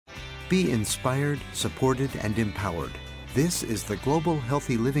Be inspired, supported, and empowered. This is the Global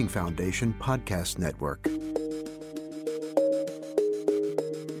Healthy Living Foundation podcast network.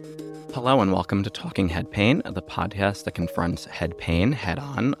 Hello and welcome to Talking Head Pain, the podcast that confronts head pain head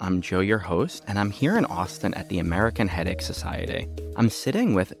on. I'm Joe, your host, and I'm here in Austin at the American Headache Society. I'm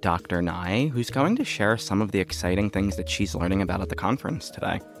sitting with Dr. Nye, who's going to share some of the exciting things that she's learning about at the conference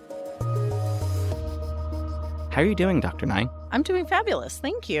today. How are you doing, Dr. Nye? I'm doing fabulous.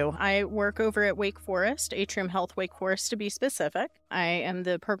 Thank you. I work over at Wake Forest, Atrium Health Wake Forest to be specific. I am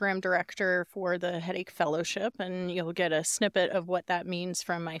the program director for the Headache Fellowship, and you'll get a snippet of what that means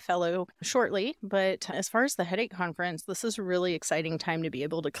from my fellow shortly. But as far as the Headache Conference, this is a really exciting time to be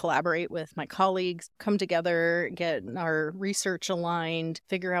able to collaborate with my colleagues, come together, get our research aligned,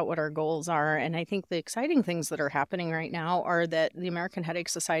 figure out what our goals are. And I think the exciting things that are happening right now are that the American Headache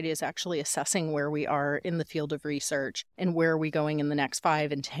Society is actually assessing where we are in the field of research and where we going in the next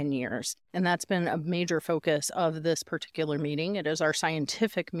 5 and 10 years. And that's been a major focus of this particular meeting. It is our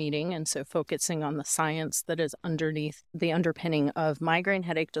scientific meeting, and so focusing on the science that is underneath the underpinning of migraine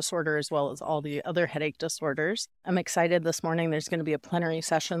headache disorder as well as all the other headache disorders. I'm excited this morning there's going to be a plenary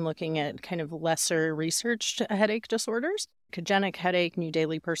session looking at kind of lesser researched headache disorders. Echogenic headache, new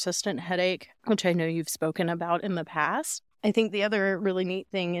daily persistent headache, which I know you've spoken about in the past. I think the other really neat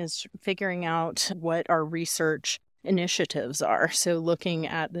thing is figuring out what our research initiatives are. So looking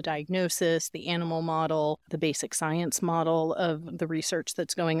at the diagnosis, the animal model, the basic science model of the research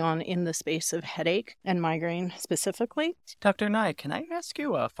that's going on in the space of headache and migraine specifically. Dr. Nye, can I ask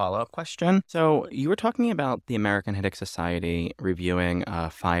you a follow-up question? So you were talking about the American Headache Society reviewing a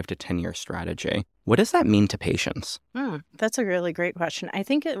 5 to 10-year strategy. What does that mean to patients? That's a really great question. I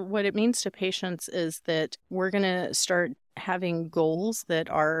think what it means to patients is that we're going to start having goals that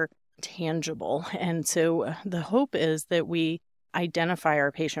are tangible. And so the hope is that we identify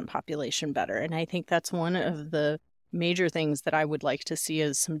our patient population better. And I think that's one of the major things that I would like to see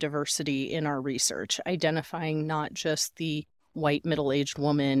is some diversity in our research, identifying not just the white middle-aged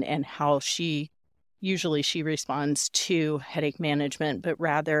woman and how she responds to headache management, but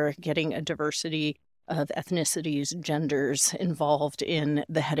rather getting a diversity of ethnicities, genders involved in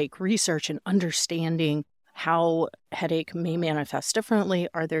the headache research and understanding how headache may manifest differently.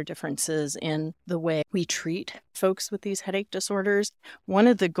 Are there differences in the way we treat folks with these headache disorders? One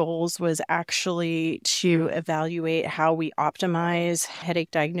of the goals was actually to evaluate how we optimize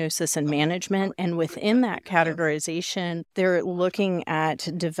headache diagnosis and management. And within that categorization, they're looking at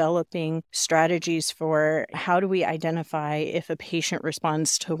developing strategies for how do we identify if a patient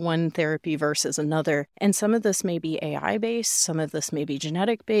responds to one therapy versus another. And some of this may be AI-based, some of this may be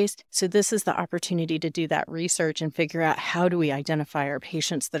genetic-based. So this is the opportunity to do that research and figure out how do we identify our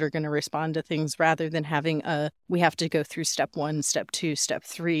patients that are going to respond to things rather than having we have to go through step 1, step 2, step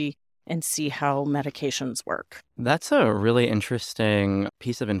 3 and see how medications work. That's a really interesting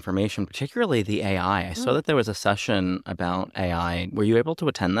piece of information, particularly the AI. I saw that there was a session about AI. Were you able to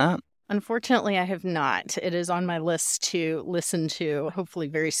attend that? Unfortunately, I have not. It is on my list to listen to, hopefully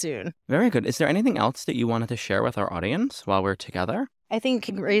very soon. Very good. Is there anything else that you wanted to share with our audience while we're together? I think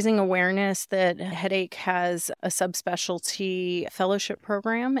raising awareness that headache has a subspecialty fellowship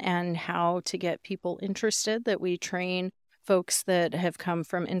program and how to get people interested, that we train folks that have come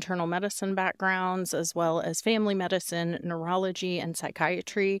from internal medicine backgrounds as well as family medicine, neurology, and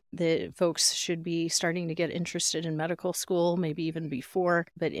psychiatry, that folks should be starting to get interested in medical school, maybe even before,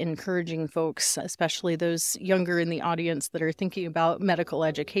 but encouraging folks, especially those younger in the audience that are thinking about medical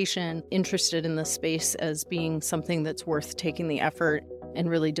education, interested in this space as being something that's worth taking the effort and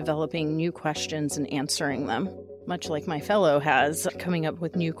really developing new questions and answering them. Much like my fellow has, coming up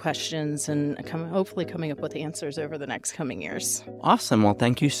with new questions and hopefully coming up with answers over the next coming years. Awesome. Well,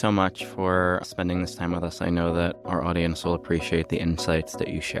 thank you so much for spending this time with us. I know that our audience will appreciate the insights that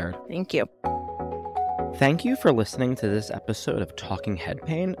you shared. Thank you. Thank you for listening to this episode of Talking Head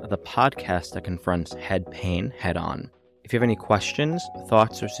Pain, the podcast that confronts head pain head on. If you have any questions,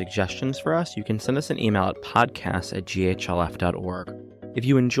 thoughts, or suggestions for us, you can send us an email at podcast@ghlf.org. If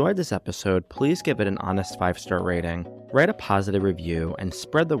you enjoyed this episode, please give it an honest 5-star rating, write a positive review, and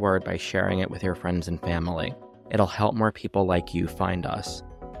spread the word by sharing it with your friends and family. It'll help more people like you find us.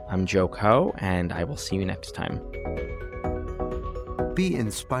 I'm Joe Coe, and I will see you next time. Be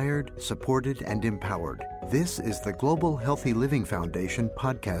inspired, supported, and empowered. This is the Global Healthy Living Foundation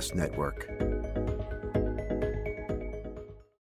podcast network.